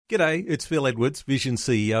G'day, it's Phil Edwards, Vision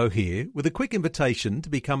CEO here, with a quick invitation to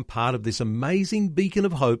become part of this amazing beacon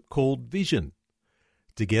of hope called Vision.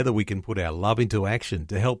 Together we can put our love into action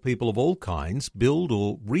to help people of all kinds build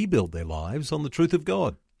or rebuild their lives on the truth of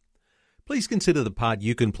God. Please consider the part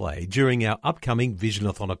you can play during our upcoming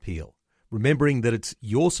Visionathon appeal, remembering that it's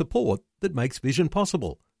your support that makes Vision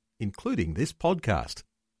possible, including this podcast.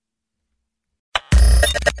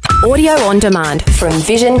 Audio on demand from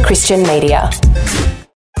Vision Christian Media.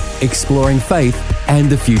 Exploring faith and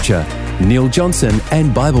the future. Neil Johnson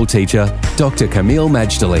and Bible teacher Dr. Kameel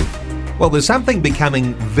Majdali. Well, there's something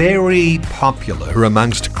becoming very popular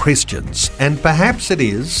amongst Christians, and perhaps it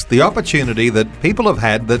is the opportunity that people have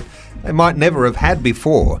had that they might never have had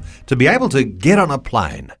before, to be able to get on a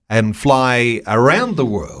plane and fly around the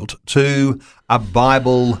world to a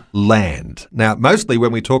Bible land. Now, mostly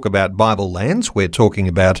when we talk about Bible lands, we're talking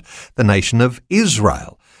about the nation of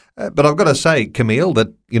Israel. But I've got to say, Kameel,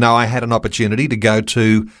 that, I had an opportunity to go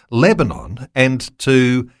to Lebanon and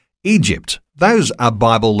to Egypt. Those are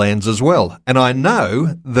Bible lands as well. And I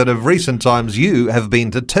know that of recent times you have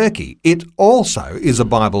been to Turkey. It also is a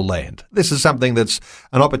Bible land. This is something that's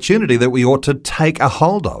an opportunity that we ought to take a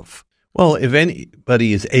hold of. Well, if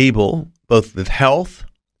anybody is able, both with health,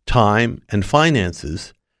 time, and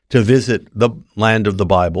finances, to visit the land of the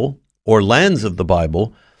Bible or lands of the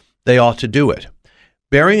Bible, they ought to do it.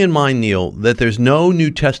 Bearing in mind, Neil, that there's no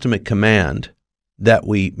New Testament command that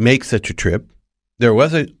we make such a trip. There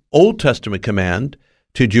was an Old Testament command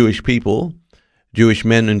to Jewish people, Jewish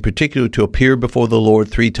men in particular, to appear before the Lord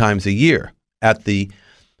 3 times a year at the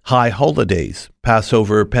high holidays,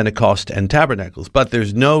 Passover, Pentecost, and Tabernacles. But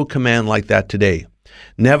there's no command like that today.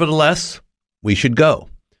 Nevertheless, we should go.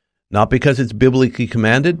 Not because it's biblically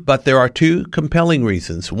commanded, but there are 2 compelling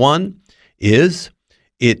reasons. One is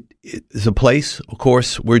it is a place, of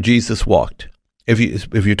course, where Jesus walked. If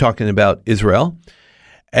you're talking about Israel,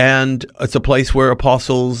 and it's a place where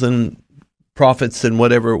apostles and prophets and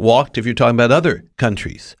whatever walked, if you're talking about other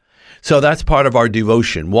countries. So that's part of our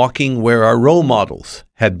devotion, walking where our role models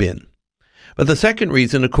had been. But the second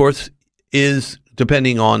reason, of course, is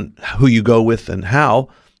depending on who you go with and how,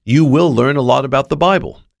 you will learn a lot about the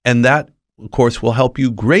Bible. And that, of course, will help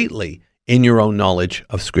you greatly in your own knowledge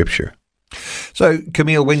of Scripture. So,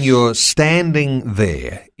 Kameel, when you're standing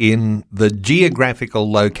there in the geographical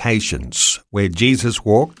locations where Jesus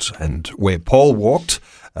walked and where Paul walked,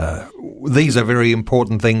 these are very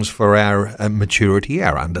important things for our maturity,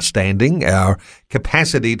 our understanding, our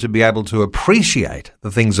capacity to be able to appreciate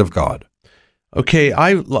the things of God. Okay,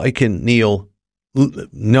 I liken, Neil,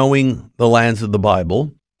 knowing the lands of the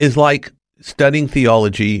Bible is like studying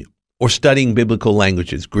theology or studying biblical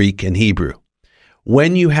languages, Greek and Hebrew.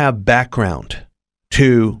 When you have background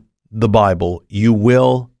to the Bible, you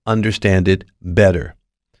will understand it better,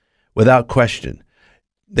 without question.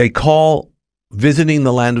 They call visiting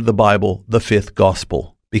the land of the Bible the 5th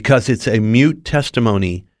gospel because it's a mute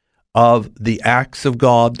testimony of the acts of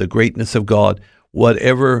God, the greatness of God,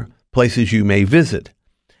 whatever places you may visit.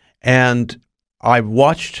 And I've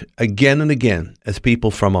watched again and again as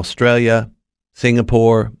people from Australia,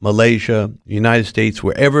 Singapore, Malaysia, United States,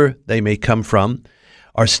 wherever they may come from,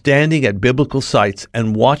 are standing at biblical sites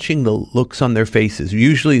and watching the looks on their faces.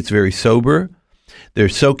 Usually it's very sober. They're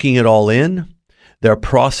soaking it all in. They're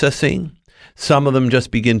processing. Some of them just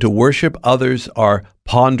begin to worship. Others are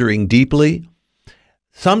pondering deeply.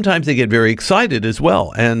 Sometimes they get very excited as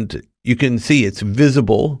well. And you can see it's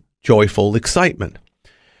visible, joyful excitement.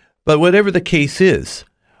 But whatever the case is,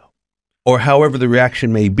 or however the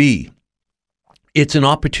reaction may be, it's an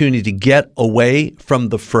opportunity to get away from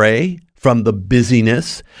the fray, from the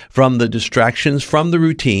busyness, from the distractions, from the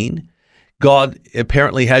routine. God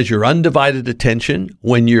apparently has your undivided attention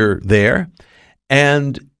when you're there,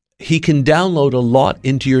 and He can download a lot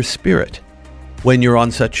into your spirit when you're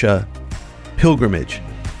on such a pilgrimage.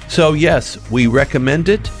 So yes, we recommend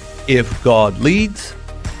it if God leads,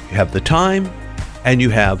 you have the time, and you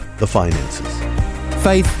have the finances.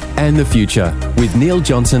 Faith and the Future with Neil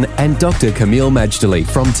Johnson and Dr. Kameel Majdali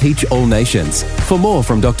from Teach All Nations. For more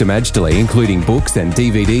from Dr. Majdali, including books and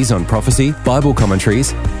DVDs on prophecy, Bible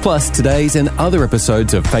commentaries, plus today's and other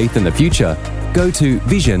episodes of Faith and the Future, go to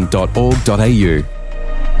vision.org.au.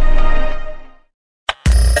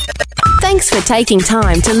 Thanks for taking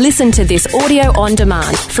time to listen to this audio on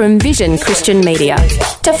demand from Vision Christian Media.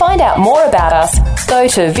 To find out more about us, go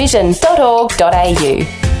to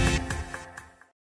vision.org.au.